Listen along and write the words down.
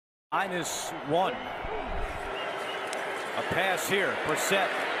-1. A pass here. Brissett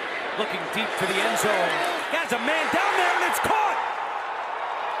looking deep to the end zone. Has a man down there, and it's caught.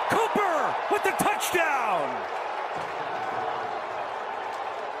 Cooper with the touchdown.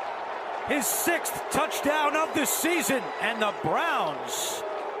 His 6th touchdown of the season, and the Browns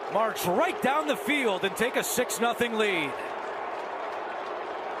march right down the field and take a 6-0 lead.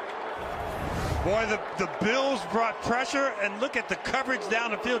 Boy, the Bills brought pressure, and look at the coverage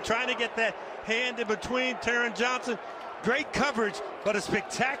down the field, trying to get that hand in between Taron Johnson. Great coverage, but a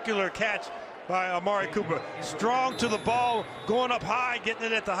spectacular catch by Amari Cooper. Strong to the ball, going up high, getting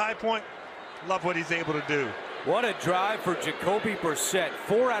it at the high point. Love what he's able to do. What a drive for Jacoby Brissett.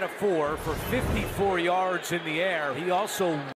 4 out of 4 for 54 yards in the air. He also